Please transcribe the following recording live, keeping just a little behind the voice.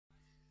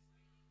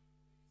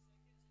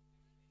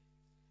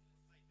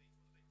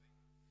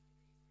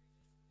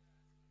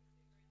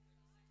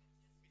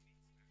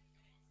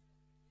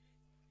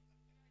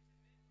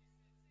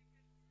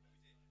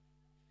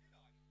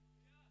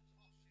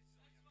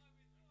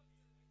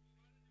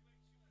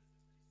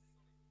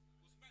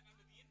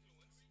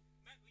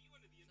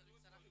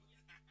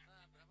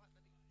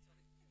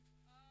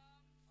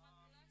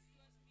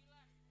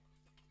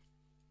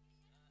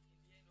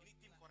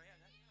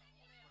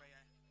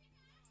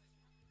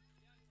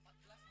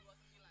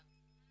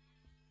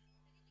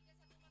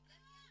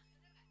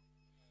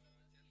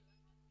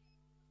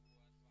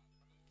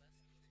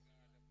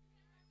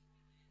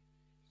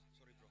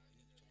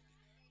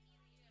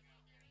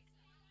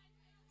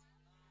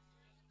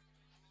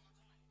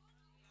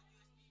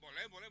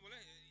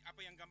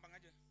yang gampang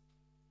aja.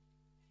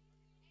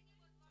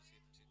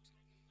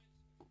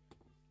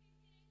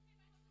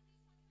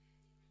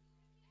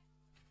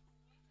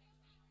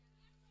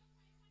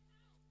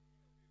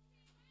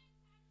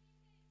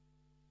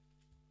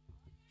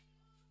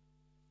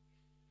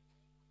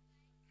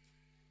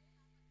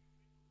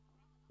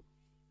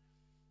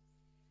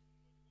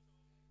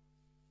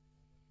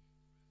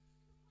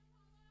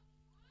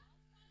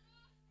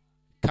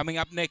 Coming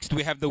up next,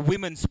 we have the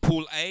women's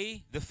Pool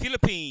A, the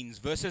Philippines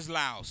versus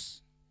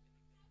Laos.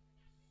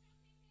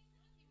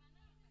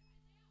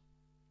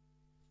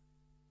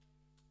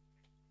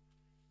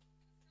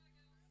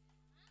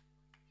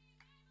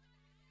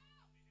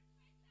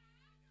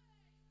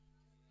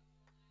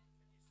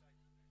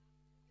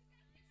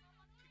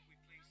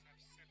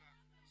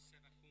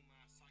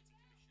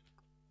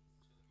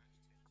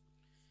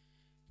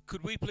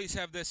 Could we please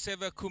have the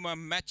Seva Kuma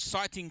Match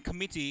Sighting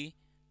Committee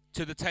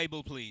to the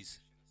table, please?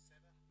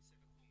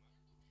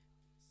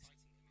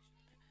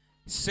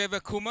 Seva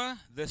Kuma,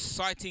 the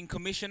Sighting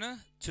Commissioner,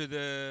 to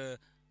the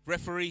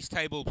referees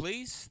table,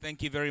 please.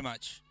 Thank you very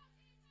much.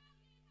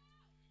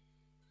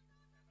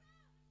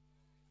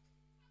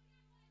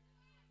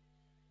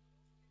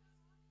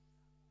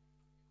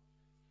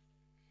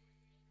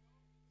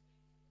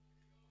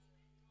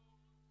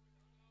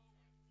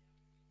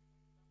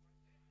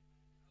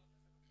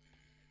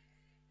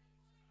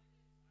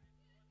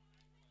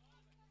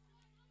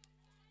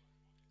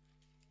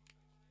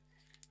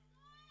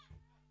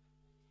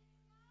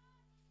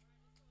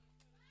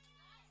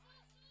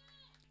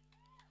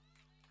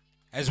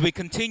 As we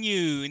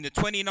continue in the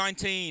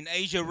 2019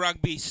 Asia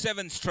Rugby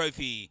Sevens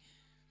Trophy,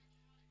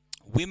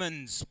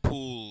 women's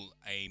Pool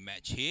A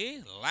match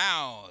here,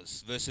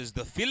 Laos versus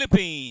the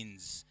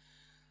Philippines.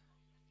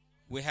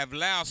 We have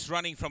Laos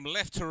running from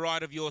left to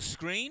right of your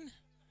screen.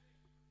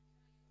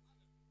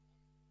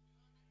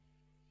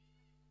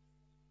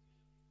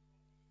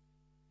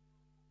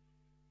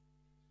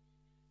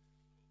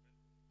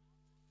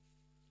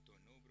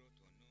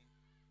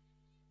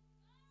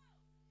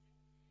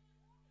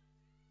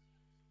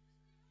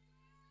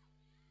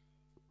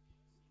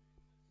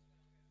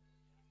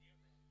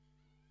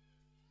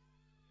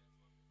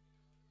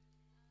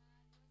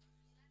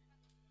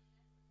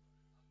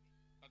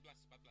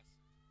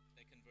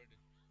 They converted.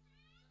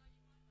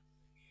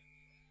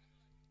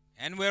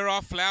 And we're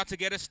off. Laos to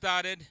get us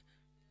started.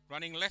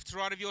 Running left to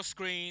right of your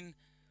screen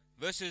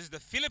versus the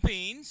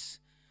Philippines.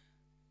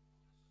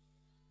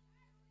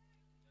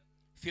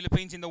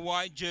 Philippines in the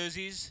white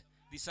jerseys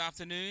this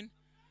afternoon.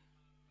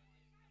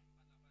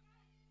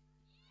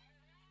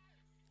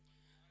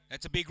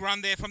 That's a big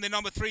run there from the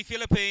number 3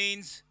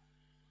 Philippines.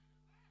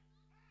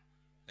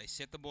 They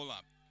set the ball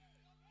up.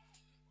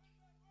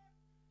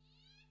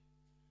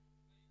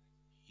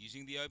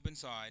 Using the open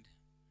side.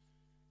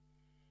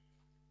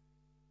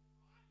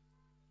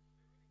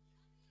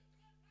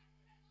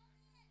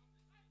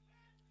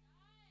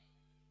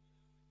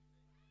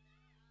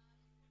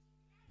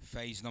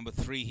 Phase number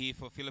 3 here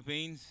for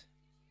Philippines.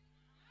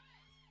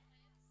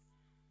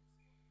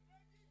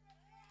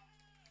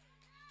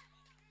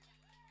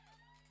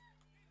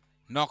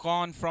 Knock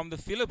on from the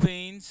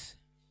Philippines.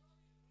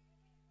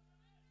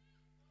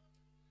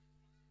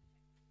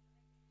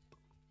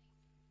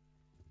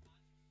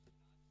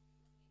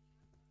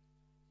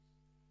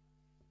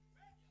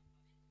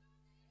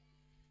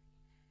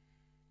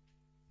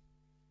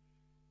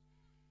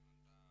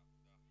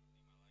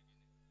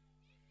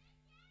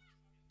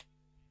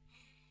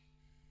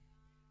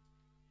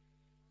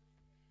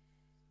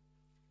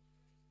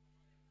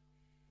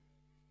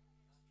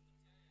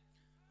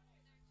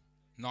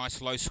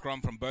 Nice low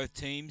scrum from both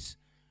teams.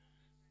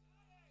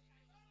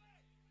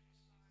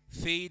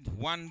 Feed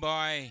won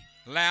by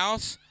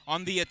Laos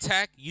on the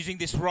attack using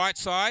this right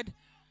side.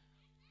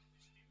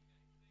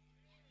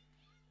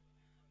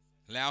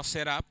 Laos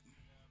set up.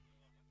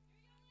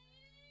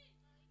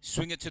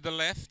 Swing it to the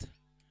left.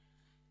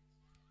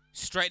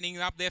 Straightening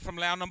up there from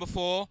Laos number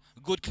 4.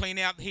 Good clean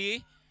out here.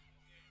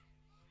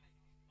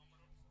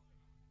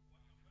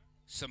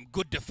 Some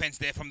good defense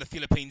there from the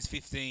Philippines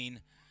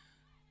 15.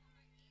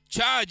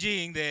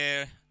 Charging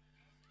there.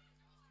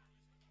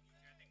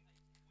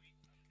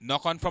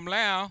 Knock on from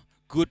Laos.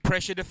 Good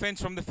pressure defense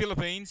from the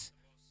Philippines.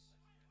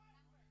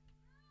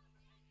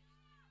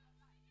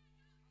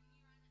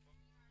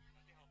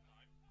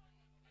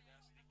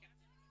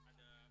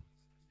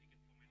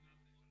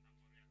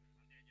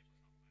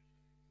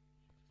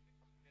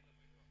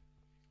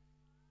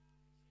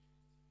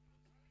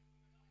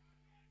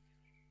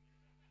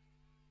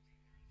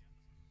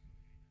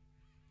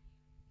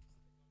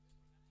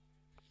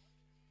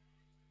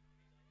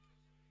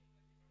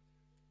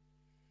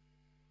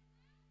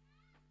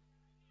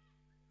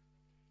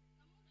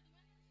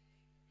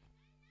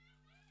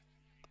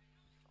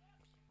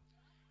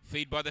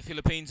 Feed by the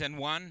Philippines and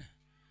 1.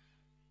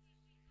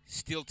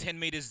 Still 10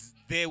 meters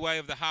their way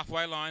of the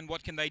halfway line.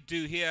 What can they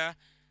do here?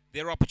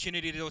 Their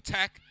opportunity to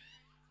attack.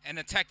 And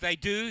attack they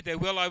do. They're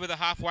well over the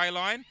halfway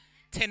line.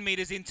 10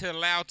 meters into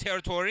Lao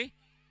territory.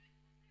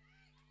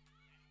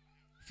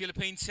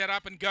 Philippines set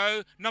up and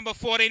go. Number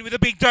 14 with a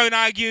big don't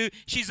argue.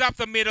 She's up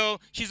the middle.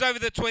 She's over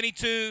the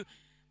 22.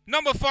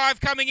 Number 5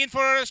 coming in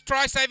for a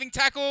try-saving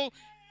tackle.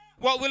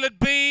 What will it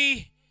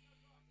be?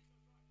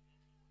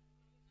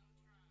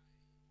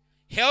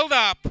 Held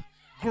up.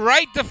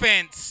 Great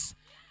defense.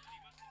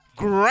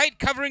 Great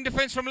covering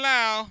defense from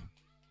Laos.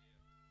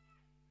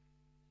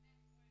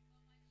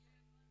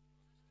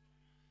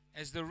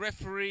 As the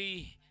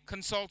referee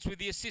consults with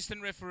the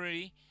assistant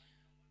referee,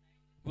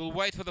 we'll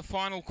wait for the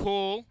final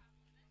call.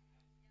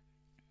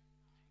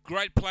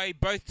 Great play,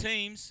 both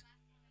teams.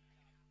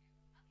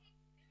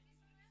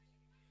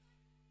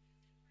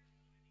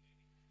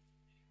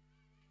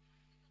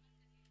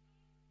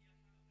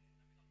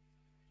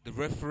 The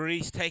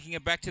referee's taking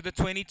it back to the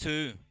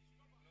 22.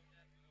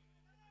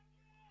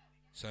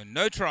 So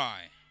no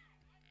try.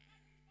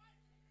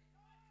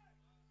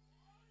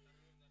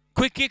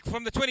 Quick kick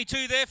from the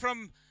 22 there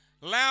from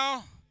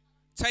Laos,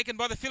 taken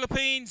by the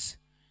Philippines.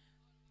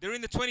 They're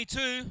in the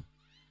 22.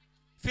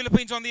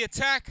 Philippines on the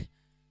attack. A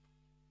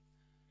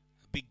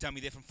big dummy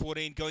there from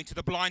 14 going to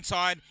the blind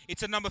side.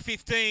 It's a number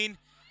 15.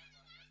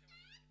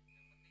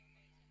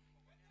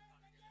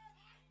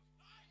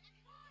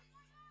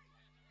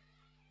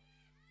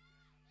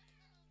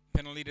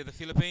 Penalty to the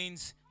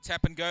Philippines.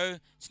 Tap and go.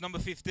 It's number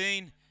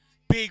 15.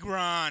 Big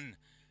run.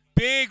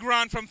 Big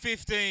run from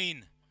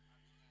 15.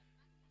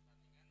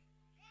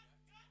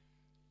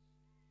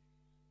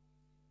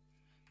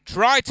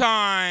 Try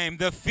time.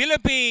 The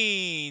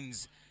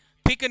Philippines.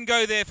 Pick and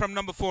go there from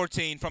number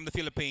 14 from the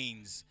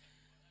Philippines.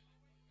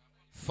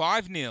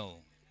 5-0. 14.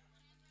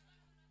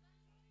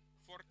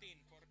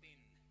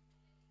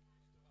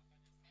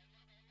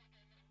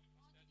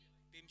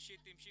 Team sheet.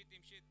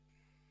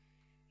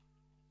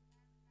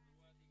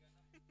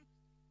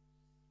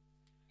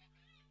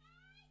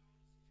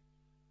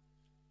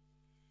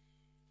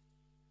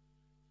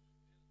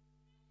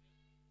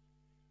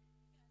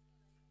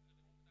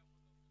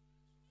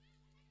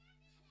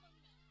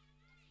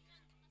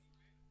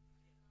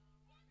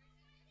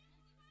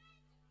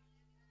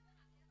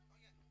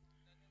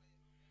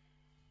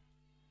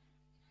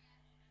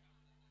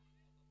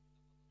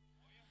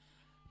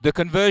 The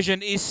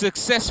conversion is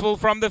successful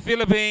from the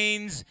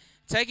Philippines,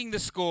 taking the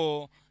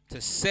score to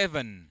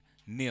 7-0.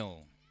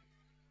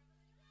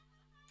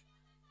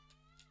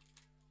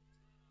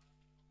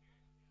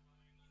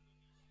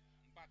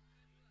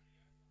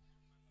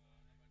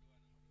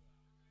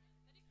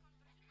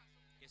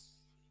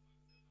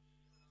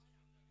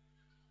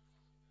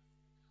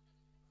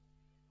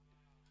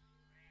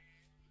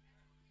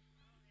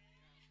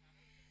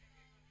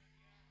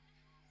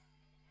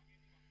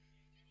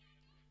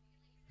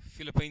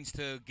 Philippines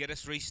to get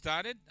us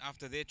restarted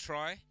after their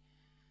try.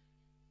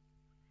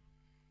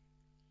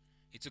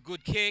 It's a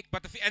good kick,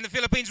 but the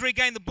Philippines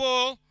regain the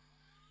ball.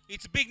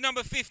 It's big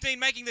number 15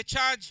 making the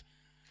charge.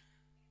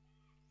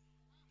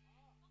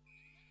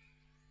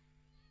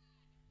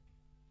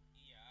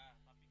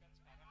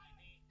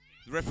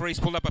 The referee's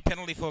pulled up a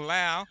penalty for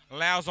Laos.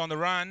 Laos on the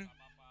run.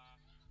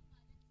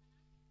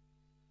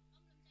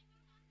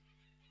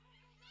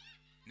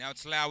 Now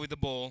it's Laos with the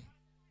ball.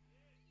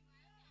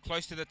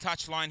 Close to the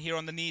touchline here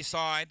on the near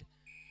side.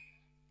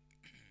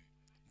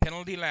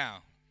 Penalty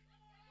Laos.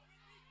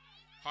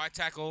 High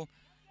tackle.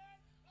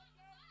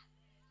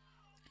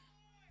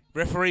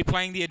 Referee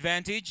playing the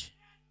advantage.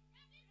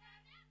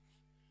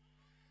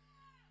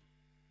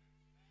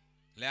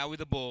 Laos with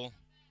the ball.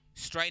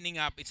 Straightening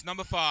up. It's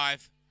number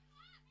 5.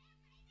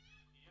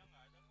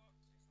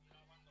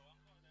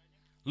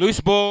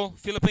 Loose ball.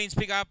 Philippines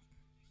pick up.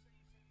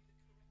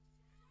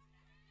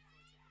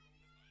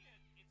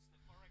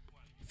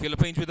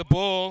 Philippines with the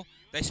ball.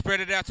 They spread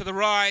it out to the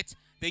right.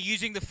 They're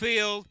using the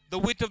field, the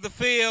width of the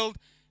field.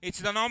 It's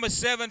the number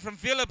 7 from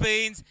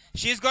Philippines.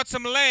 She's got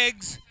some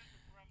legs.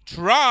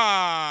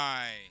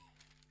 Try.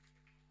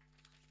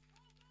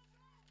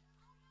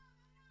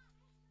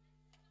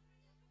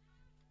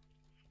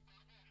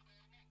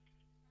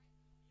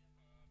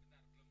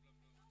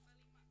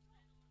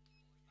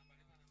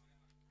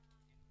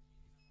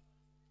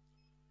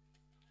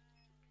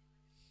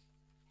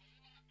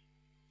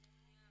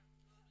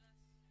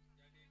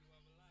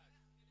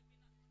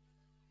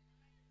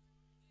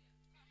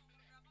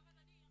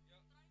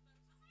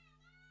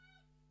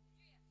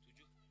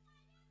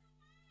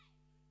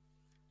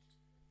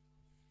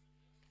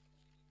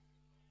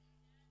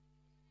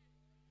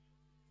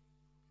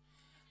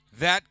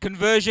 That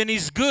conversion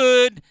is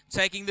good,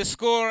 taking the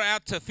score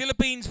out to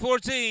Philippines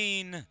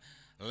 14,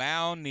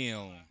 Laos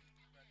 0.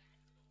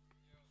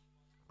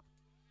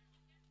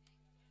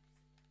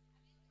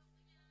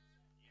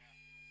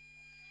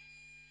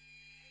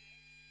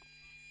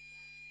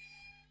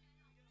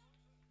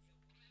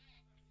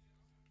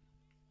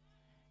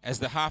 As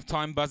the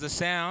halftime buzzer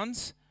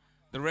sounds,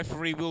 the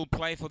referee will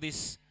play for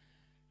this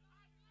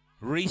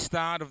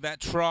restart of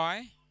that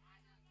try.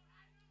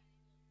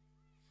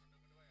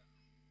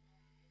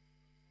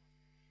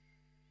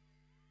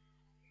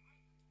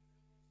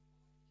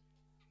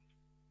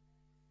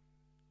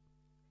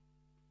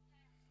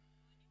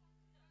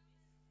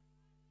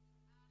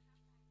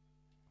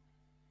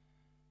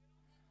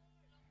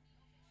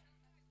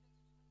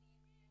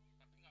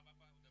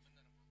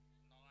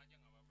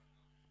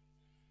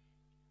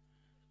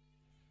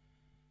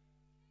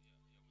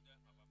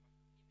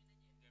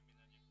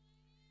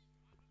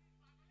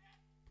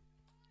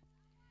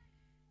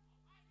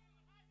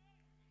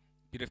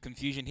 Bit of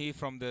confusion here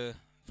from the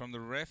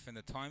ref and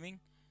the timing.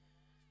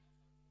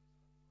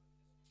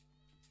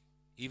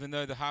 Even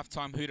though the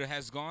halftime hooter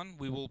has gone,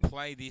 we will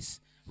play this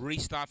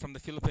restart from the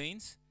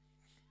Philippines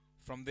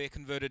from their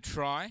converted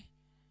try.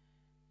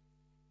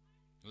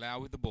 Lau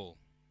with the ball.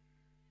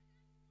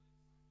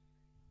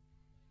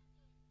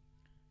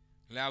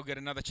 Lau get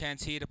another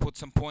chance here to put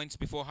some points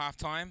before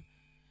halftime,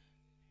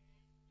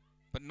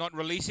 but not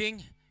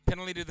releasing.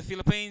 Penalty to the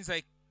Philippines.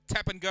 They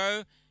tap and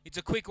go. It's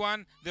a quick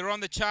one. They're on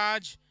the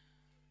charge.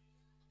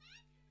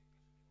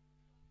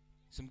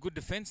 Some good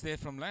defense there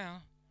from Lau.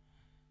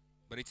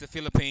 But it's the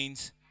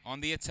Philippines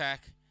on the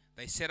attack.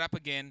 They set up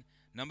again.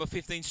 Number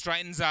 15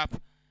 straightens up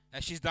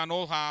as she's done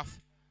all half.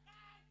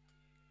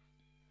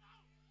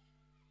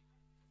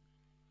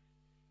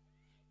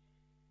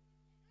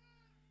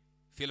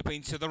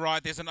 Philippines to the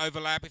right. There's an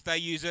overlap. If they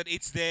use it,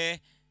 it's there.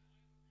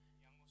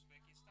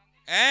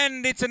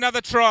 And it's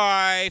another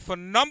try for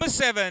number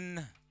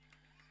 7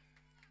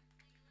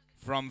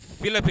 from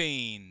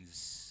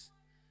Philippines.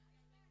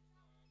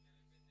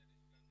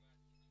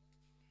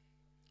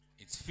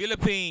 It's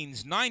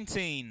Philippines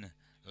 19,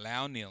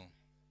 Laos 0.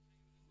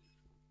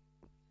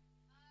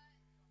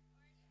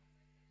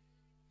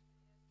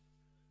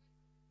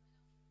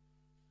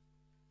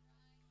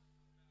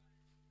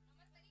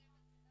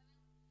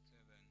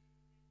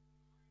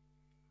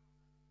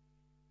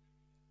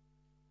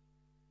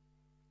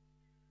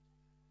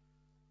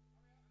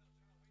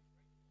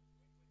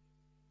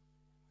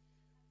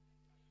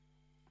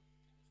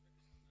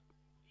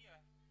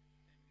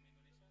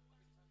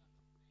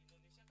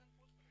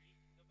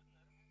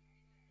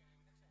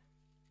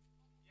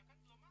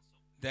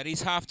 That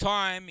is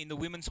half-time in the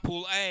women's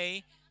Pool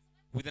A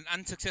with an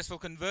unsuccessful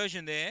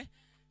conversion there.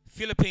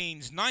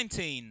 Philippines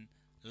 19,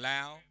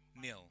 Laos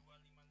 0.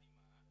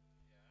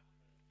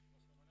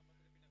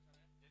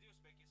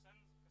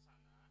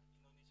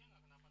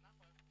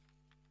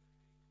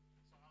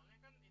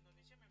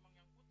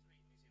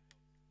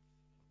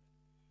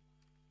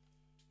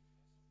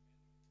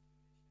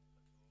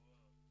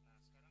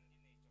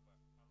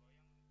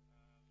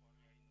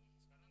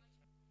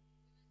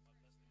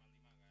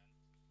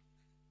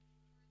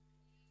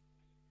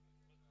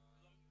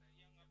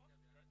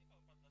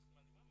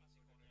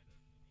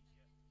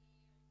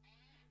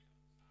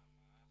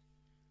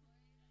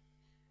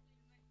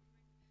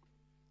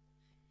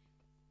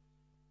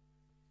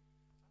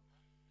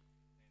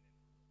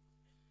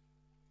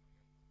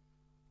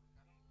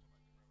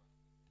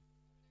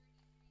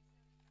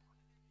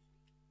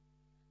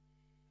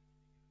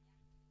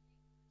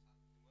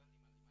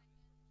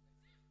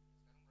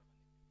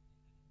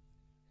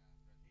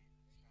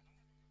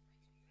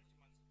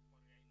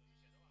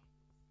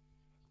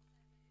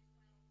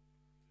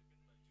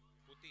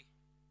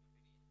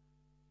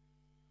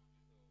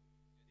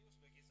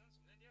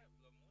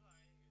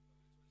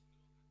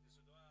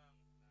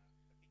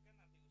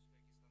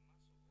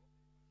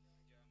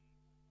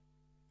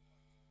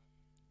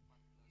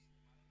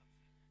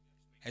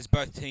 As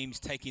both teams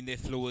take in their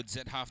fluids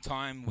at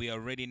halftime, we are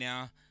ready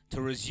now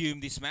to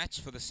resume this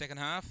match for the second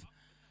half.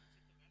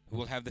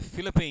 We'll have the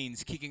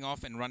Philippines kicking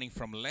off and running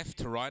from left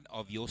to right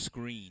of your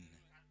screen.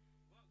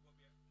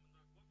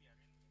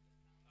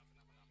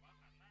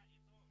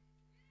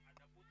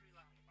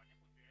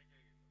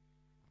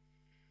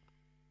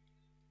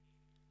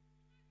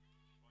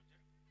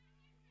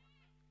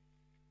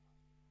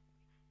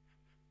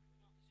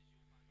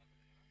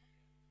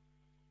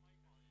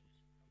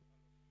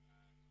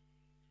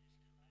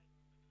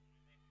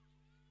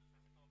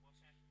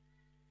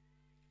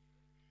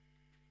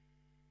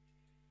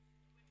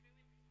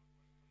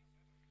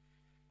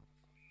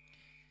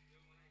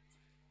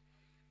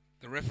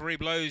 The referee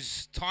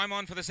blows time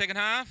on for the second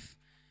half,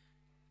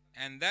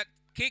 and that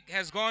kick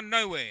has gone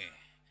nowhere.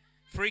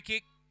 Free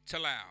kick to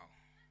Laos.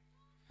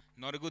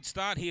 Not a good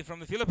start here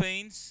from the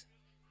Philippines.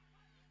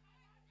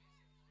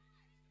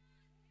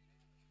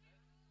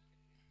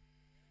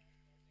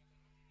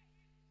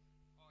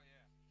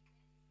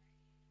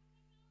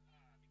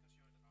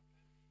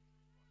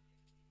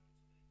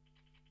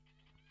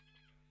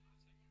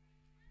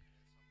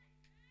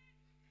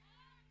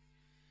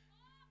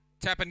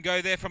 Tap and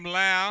go there from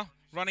Laos.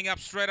 Running up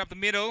straight up the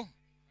middle.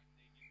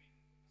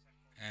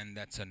 And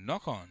that's a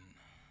knock-on.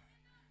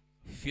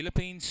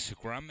 Philippines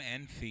scrum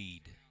and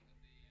feed.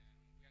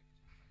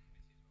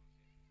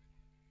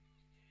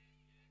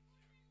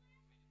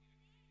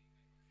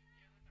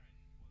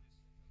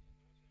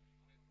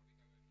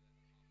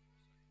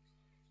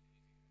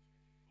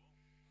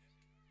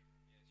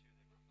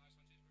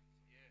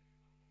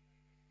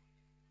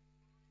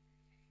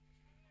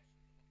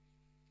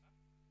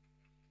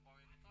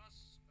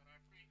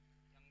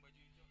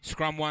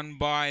 Scrum won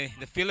by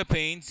the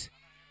Philippines.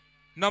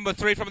 Number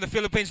 3 from the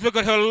Philippines. Look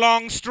at her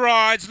long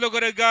strides. Look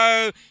at her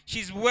go.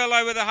 She's well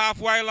over the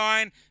halfway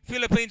line.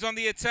 Philippines on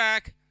the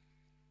attack.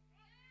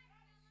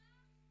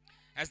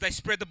 As they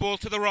spread the ball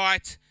to the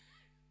right.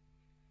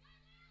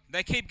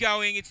 They keep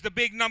going. It's the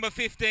big number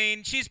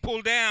 15. She's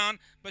pulled down,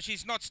 but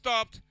she's not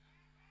stopped.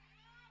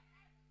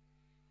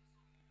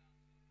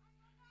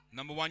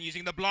 Number 1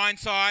 using the blind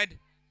side.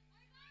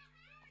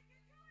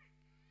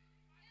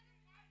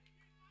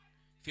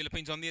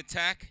 Philippines on the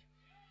attack.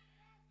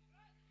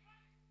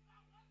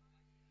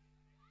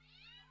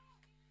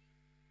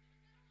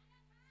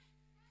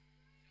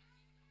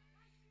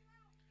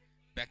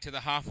 Back to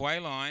the halfway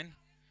line.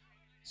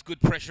 It's good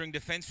pressuring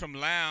defense from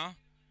Laos.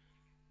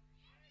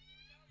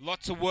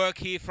 Lots of work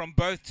here from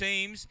both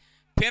teams.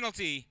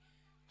 Penalty.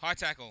 High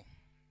tackle.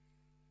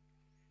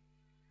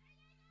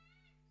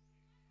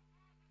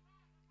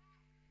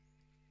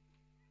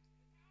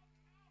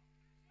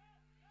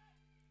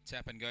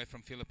 Tap and go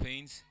from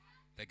Philippines.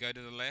 They go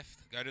to the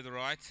left, go to the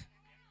right.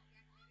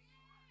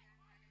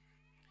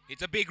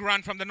 It's a big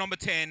run from the number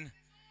 10.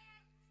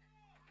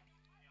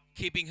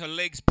 Keeping her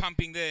legs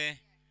pumping there.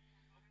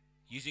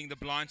 Using the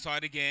blind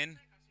side again.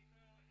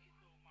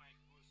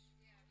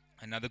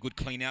 Another good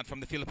clean out from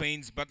the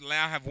Philippines, but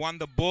Laos have won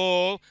the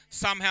ball.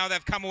 Somehow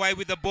they've come away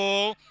with the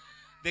ball.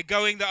 They're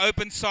going the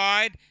open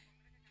side.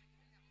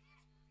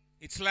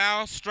 It's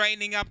Laos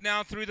straightening up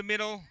now through the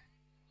middle.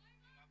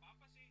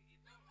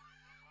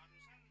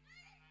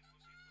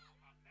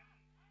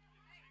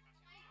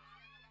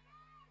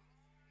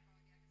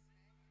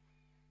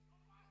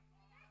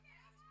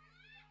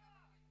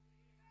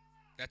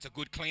 That's a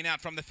good clean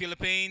out from the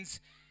Philippines.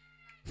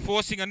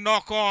 Forcing a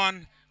knock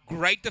on.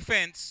 Great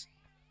defense.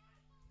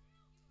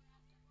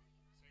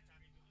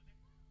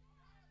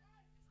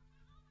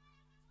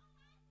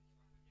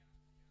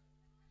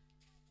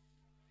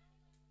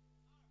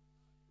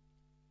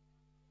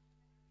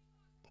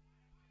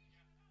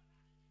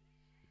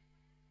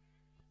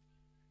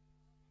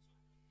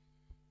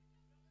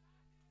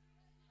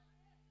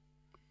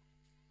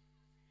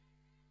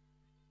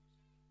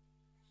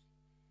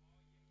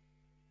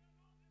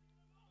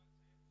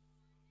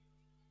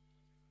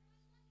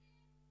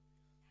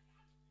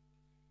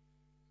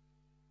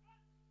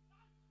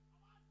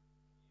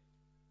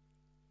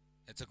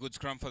 It's a good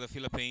scrum for the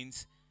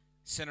Philippines.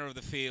 Center of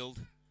the field.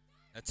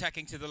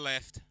 Attacking to the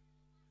left.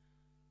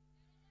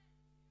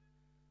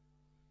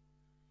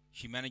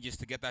 She manages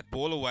to get that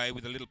ball away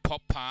with a little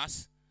pop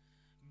pass.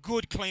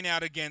 Good clean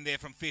out again there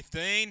from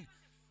 15.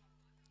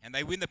 And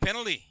they win the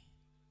penalty.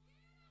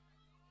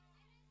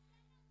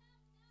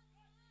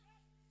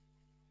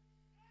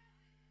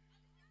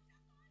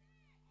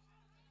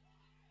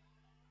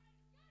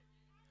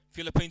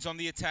 Philippines on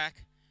the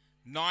attack.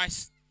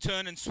 Nice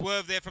turn and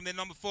swerve there from their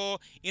number 4.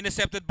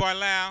 Intercepted by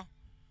Laos.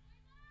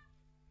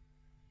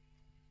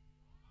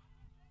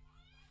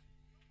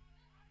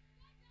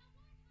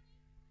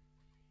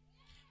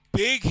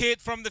 Big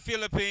hit from the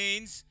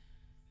Philippines.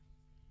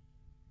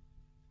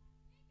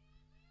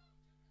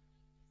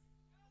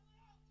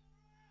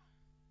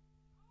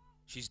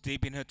 She's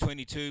deep in her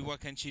 22. What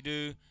can she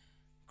do?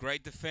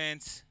 Great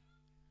defense.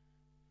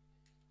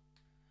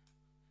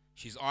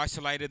 She's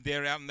isolated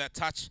there out in that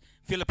touch.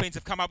 Philippines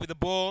have come up with the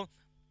ball.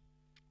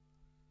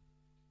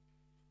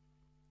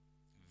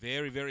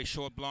 Very, very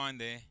short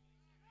blind there.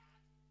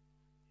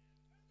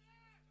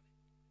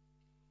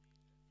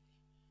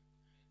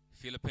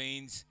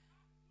 Philippines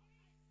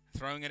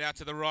throwing it out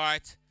to the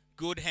right.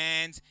 Good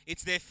hands.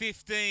 It's their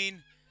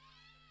 15.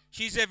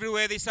 She's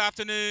everywhere this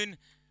afternoon.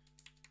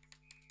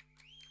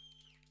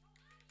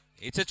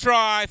 It's a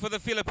try for the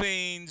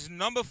Philippines,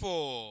 number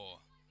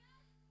 4.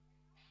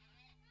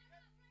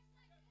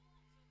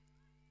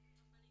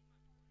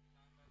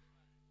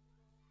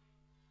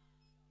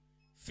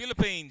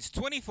 Philippines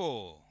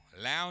 24,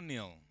 Laos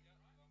 0.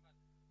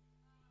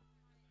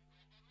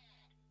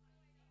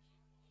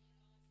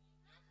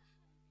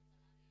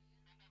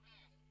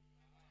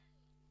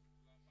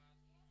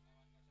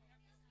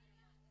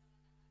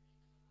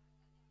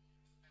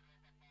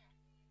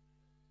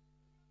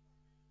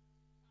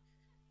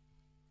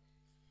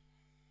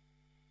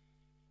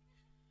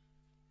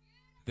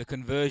 The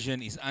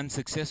conversion is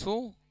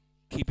unsuccessful,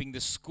 keeping the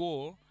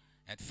score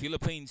at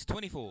Philippines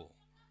 24,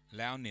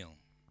 Laos 0.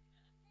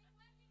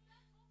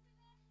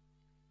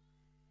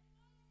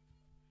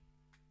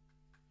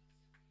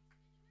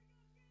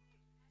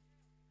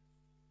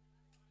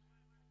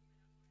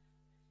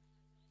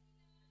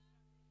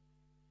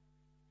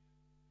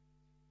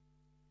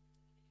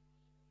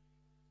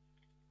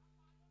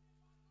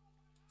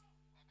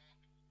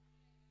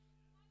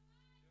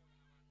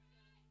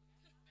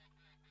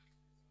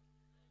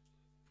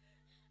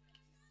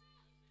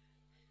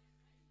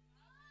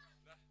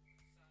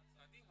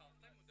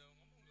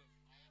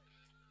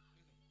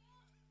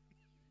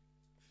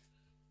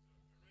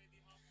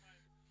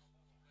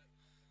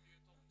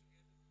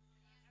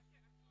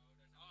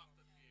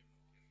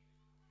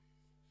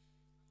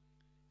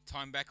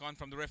 Time back on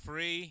from the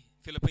referee.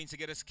 Philippines to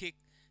get us kick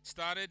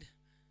started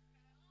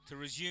to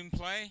resume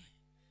play.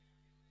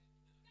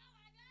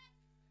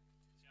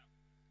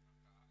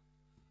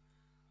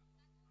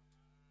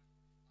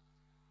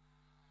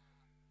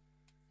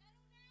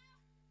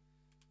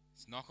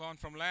 It's knock on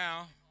from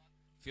Laos.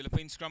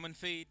 Philippines scrum and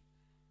feed.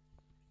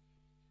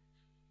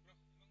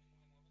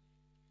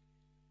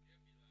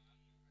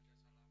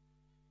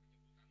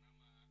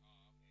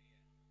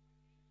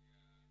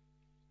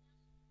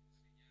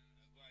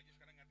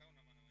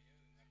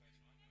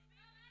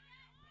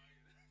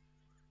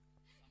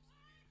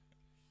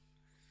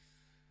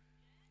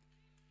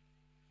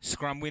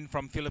 scrum win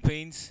from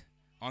Philippines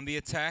on the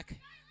attack.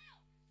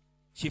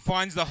 She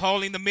finds the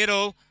hole in the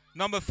middle.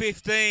 Number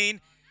 15.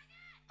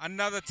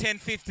 Another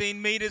 10-15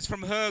 meters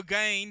from her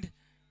gained.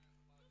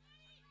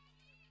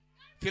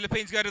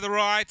 Philippines go to the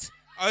right.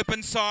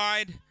 Open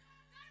side.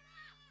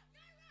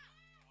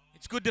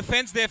 It's good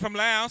defense there from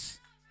Laos.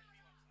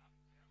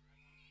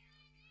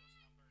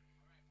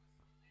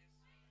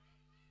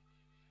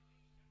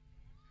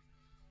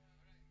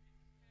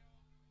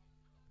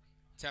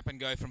 Tap and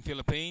go from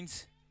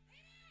Philippines.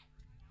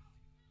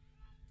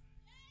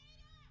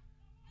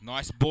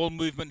 Nice ball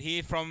movement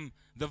here from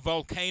the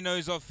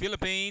Volcanoes of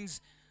Philippines.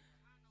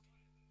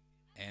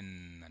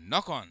 And a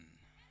knock on.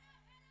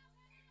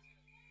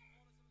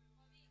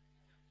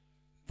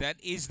 That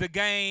is the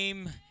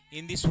game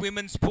in this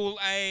women's Pool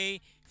A.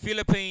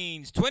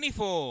 Philippines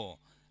 24,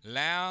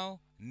 Laos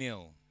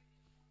 0.